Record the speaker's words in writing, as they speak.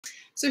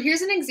So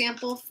here's an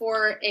example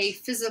for a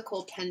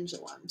physical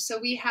pendulum. So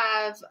we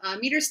have a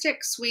meter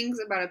stick swings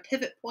about a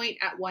pivot point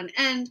at one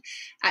end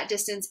at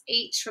distance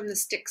h from the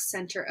stick's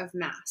center of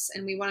mass.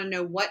 And we want to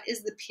know what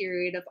is the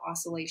period of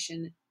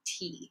oscillation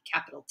t,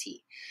 capital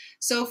T.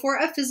 So for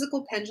a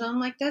physical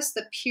pendulum like this,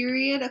 the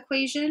period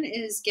equation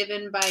is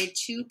given by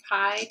 2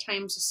 pi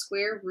times the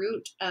square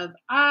root of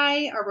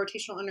I, our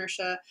rotational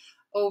inertia,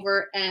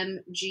 over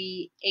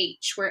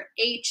mgh, where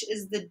h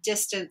is the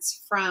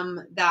distance from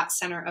that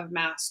center of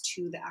mass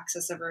to the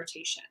axis of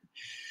rotation.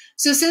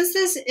 So since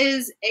this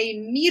is a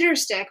meter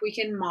stick, we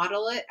can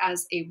model it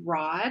as a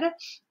rod.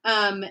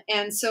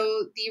 And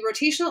so the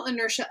rotational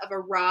inertia of a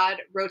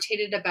rod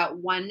rotated about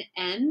one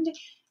end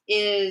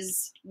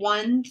is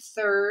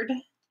 1/3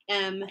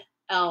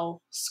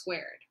 ml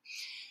squared.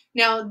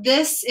 Now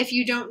this, if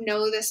you don't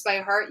know this by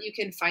heart, you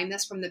can find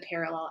this from the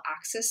parallel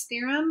axis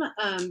theorem,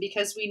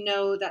 because we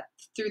know that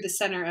through the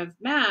center of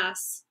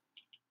mass,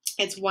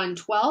 it's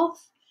 1/12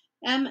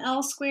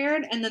 ml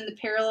squared, and then the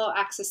parallel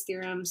axis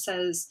theorem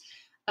says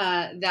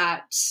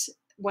that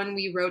when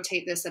we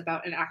rotate this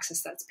about an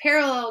axis that's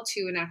parallel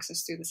to an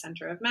axis through the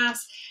center of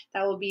mass,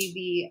 that will be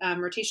the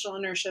rotational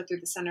inertia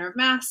through the center of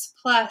mass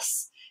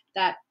plus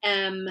that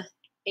mh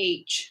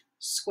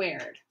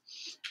squared.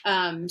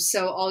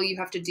 So all you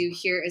have to do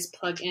here is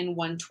plug in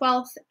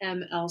 1/12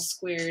 ml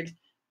squared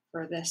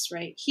for this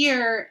right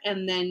here,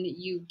 and then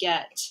you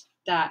get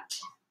that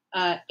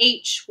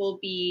h will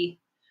be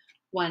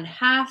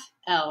 1/2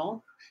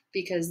 L,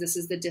 because this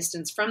is the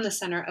distance from the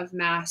center of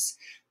mass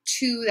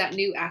to that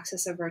new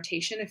axis of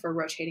rotation if we're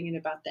rotating it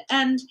about the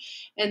end,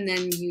 and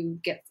then you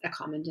get a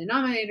common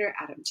denominator,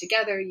 add them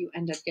together, you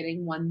end up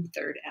getting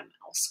 1/3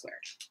 ml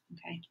squared,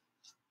 okay?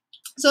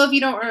 So if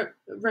you don't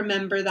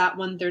remember that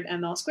 1/3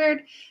 ml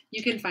squared,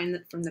 you can find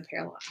that from the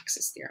parallel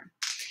axis theorem.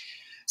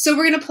 So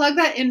we're going to plug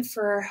that in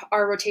for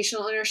our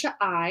rotational inertia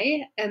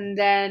I, and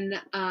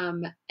then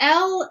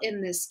L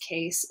in this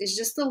case is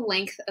just the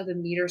length of the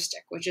meter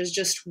stick, which is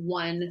just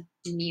 1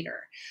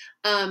 meter.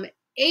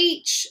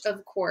 H,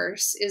 of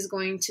course, is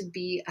going to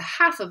be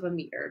 1/2 of a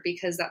meter,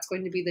 because that's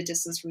going to be the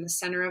distance from the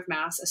center of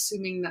mass,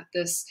 assuming that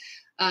this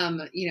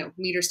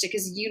meter stick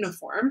is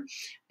uniform.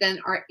 Then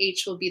our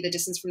h will be the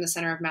distance from the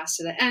center of mass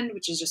to the end,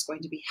 which is just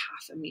going to be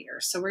 1/2 a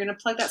meter. So we're going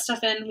to plug that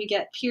stuff in. We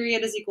get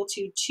period is equal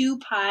to 2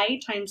 pi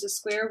times the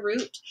square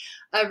root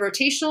of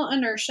rotational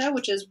inertia,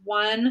 which is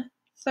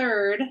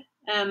 1/3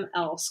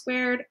 ml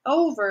squared,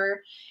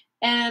 over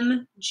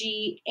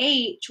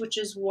mgh, which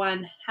is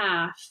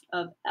 1/2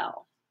 of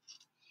L.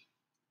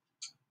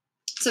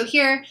 So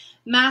here,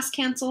 mass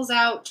cancels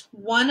out,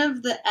 one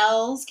of the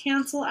L's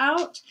cancel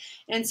out,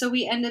 and so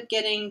we end up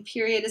getting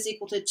period is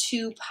equal to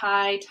 2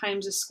 pi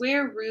times the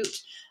square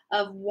root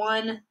of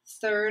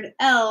 1/3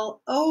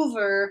 L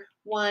over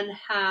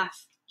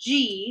 1/2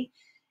 G.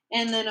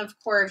 And then, of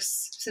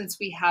course, since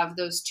we have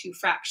those two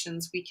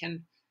fractions, we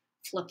can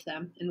flip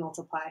them and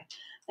multiply.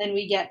 And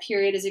we get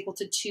period is equal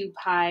to 2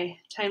 pi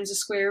times the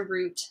square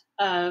root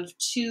of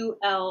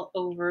 2L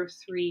over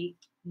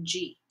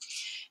 3G.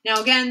 Now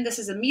again, this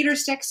is a meter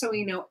stick, so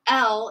we know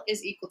L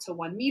is equal to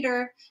 1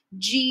 meter.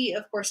 G,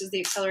 of course, is the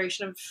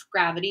acceleration of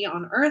gravity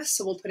on Earth,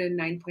 so we'll put in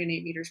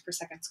 9.8 meters per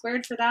second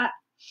squared for that.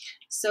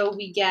 So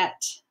we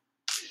get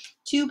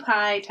 2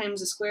 pi times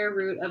the square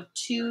root of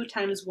 2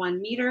 times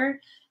 1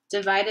 meter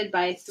divided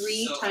by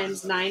 3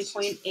 times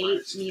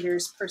 9.8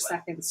 meters per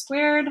second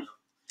squared.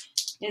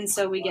 And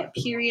so we get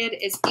period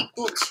is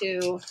equal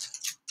to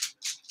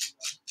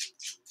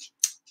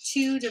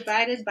 2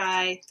 divided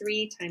by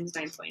 3 times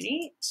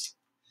 9.8.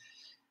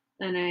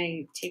 Then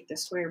I take the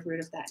square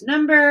root of that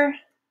number,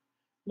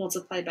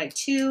 multiply by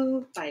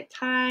 2 by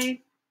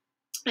pi,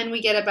 and we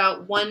get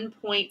about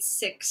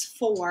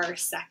 1.64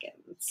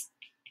 seconds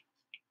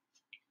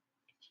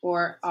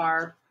for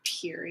our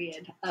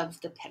period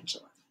of the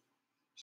pendulum.